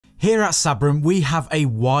Here at SABRENT, we have a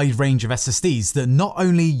wide range of SSDs that not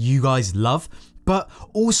only you guys love, but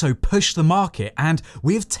also push the market, and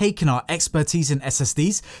we have taken our expertise in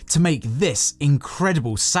SSDs to make this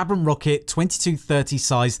incredible SABRENT Rocket 2230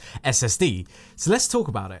 size SSD. So let's talk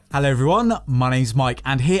about it. Hello everyone, my name's Mike,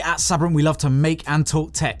 and here at SABRENT we love to make and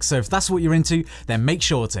talk tech. So if that's what you're into, then make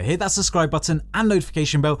sure to hit that subscribe button and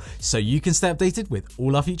notification bell so you can stay updated with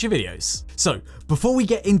all our future videos. So before we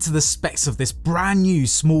get into the specs of this brand new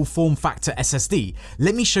small form factor SSD,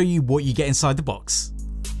 let me show you what you get inside the box.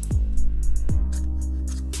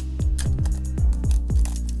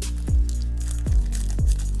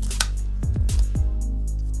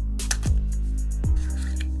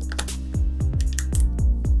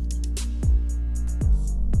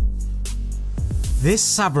 This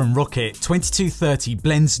SABRENT Rocket 2230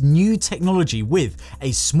 blends new technology with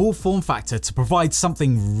a small form factor to provide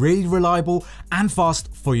something really reliable and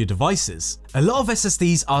fast for your devices. A lot of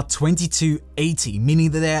SSDs are 2280,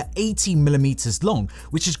 meaning that they're 80mm long,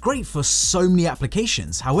 which is great for so many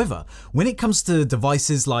applications. However, when it comes to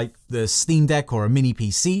devices like the Steam Deck or a mini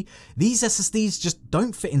PC, these SSDs just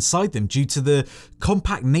don't fit inside them due to the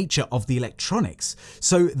compact nature of the electronics.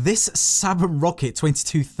 So this SABRENT Rocket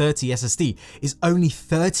 2230 SSD is only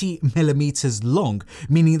 30mm long,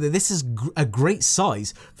 meaning that this is a great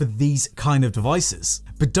size for these kind of devices.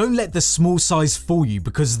 But don't let the small size fool you,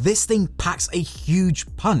 because this thing packs a huge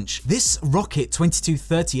punch. This Rocket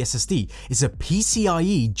 2230 SSD is a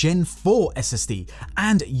PCIe Gen 4 SSD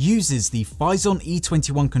and uses the Phison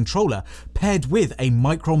E21 controller paired with a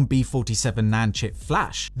Micron B47 NAND chip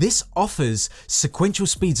flash. This offers sequential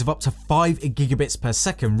speeds of up to 5 gigabits per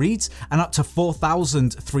second reads and up to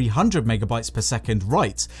 4,300 megabytes per second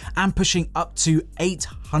writes, and pushing up to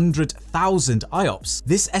 800,000 IOPS.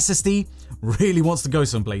 This SSD really wants to go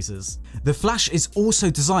some places. The flash is also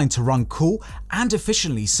designed to run cool and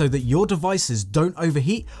efficiently so that your devices don't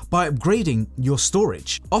overheat by upgrading your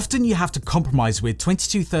storage. Often you have to compromise with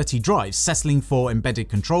 2230 drives, settling for embedded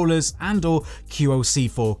controllers and or QLC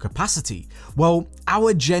for capacity. Well,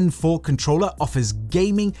 our Gen 4 controller offers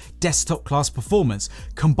gaming desktop class performance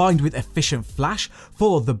combined with efficient flash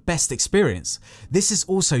for the best experience. This is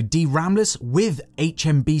also DRAMless with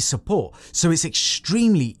HMB support, so it's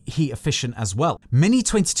extremely heat efficient as well. Many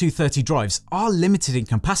 2230 drives are limited in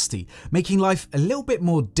capacity, making life a little bit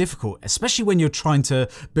more difficult, especially when you're trying to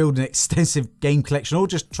build an extensive game collection or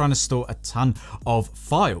just trying to store a ton of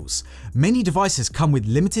files. Many devices come with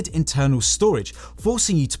limited internal storage,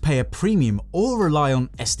 forcing you to pay a premium or rely on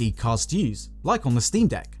SD cards to use, like on the Steam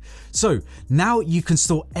Deck. So now you can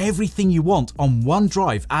store everything you want on one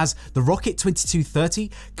drive, as the Rocket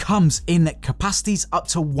 2230 comes in capacities up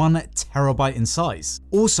to 1 terabyte in size.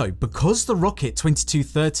 Also, because the Rocket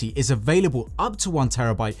 2230 is available up to 1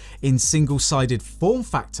 terabyte in single-sided form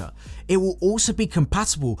factor, it will also be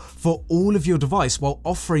compatible for all of your device while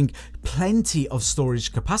offering plenty of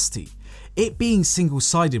storage capacity. It being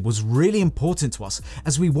single-sided was really important to us,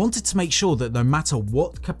 as we wanted to make sure that no matter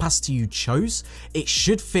what capacity you chose, it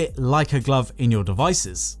should fit like a glove in your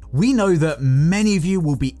devices. We know that many of you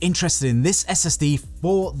will be interested in this SSD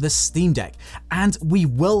for the Steam Deck, and we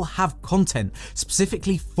will have content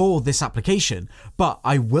specifically for this application, but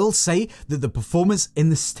I will say that the performance in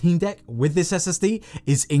the Steam Deck with this SSD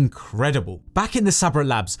is incredible. Back in the SABRENT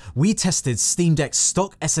labs, we tested Steam Deck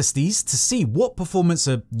stock SSDs to see what performance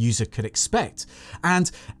a user could expect,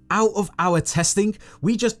 and out of our testing,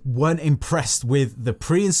 we just weren't impressed with the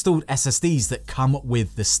pre-installed SSDs that come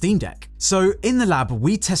with the Steam Deck. So in the lab,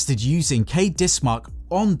 we tested using KDiskMark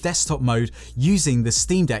on desktop mode using the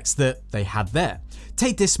Steam Decks that they had there.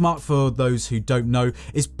 KDiskMark, for those who don't know,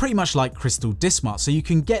 is pretty much like Crystal DiskMark, so you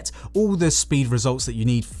can get all the speed results that you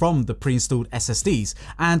need from the pre-installed SSDs,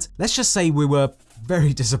 and let's just say we were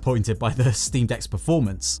very disappointed by the Steam Deck's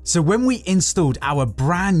performance. So when we installed our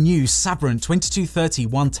brand new SABRENT 2230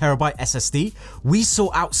 1TB SSD, we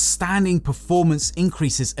saw outstanding performance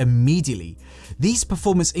increases immediately. These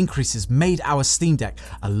performance increases made our Steam Deck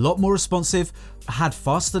a lot more responsive, had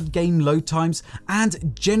faster game load times,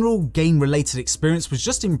 and general game related experience was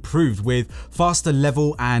just improved with faster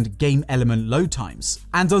level and game element load times.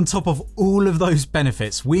 And on top of all of those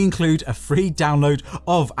benefits, we include a free download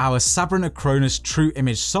of our SABRENT Acronis True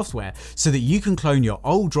Image software so that you can clone your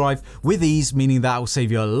old drive with ease, meaning that will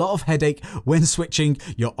save you a lot of headache when switching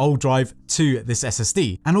your old drive to this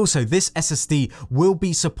SSD. And also, this SSD will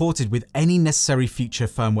be supported with any necessary future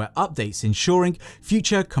firmware updates, ensuring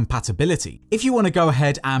future compatibility. If you want to go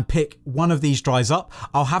ahead and pick one of these drives up,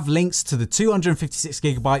 I'll have links to the 256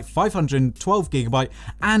 256GB, 512GB,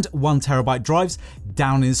 and 1TB drives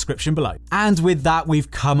down in the description below. And with that, we've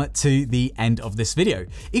come to the end of this video.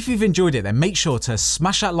 If you've enjoyed it, then make sure to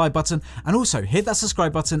smash that like button and also hit that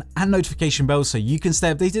subscribe button and notification bell so you can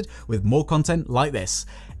stay updated with more content like this.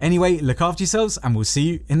 Anyway, look after yourselves and we'll see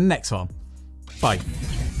you in the next one. Bye.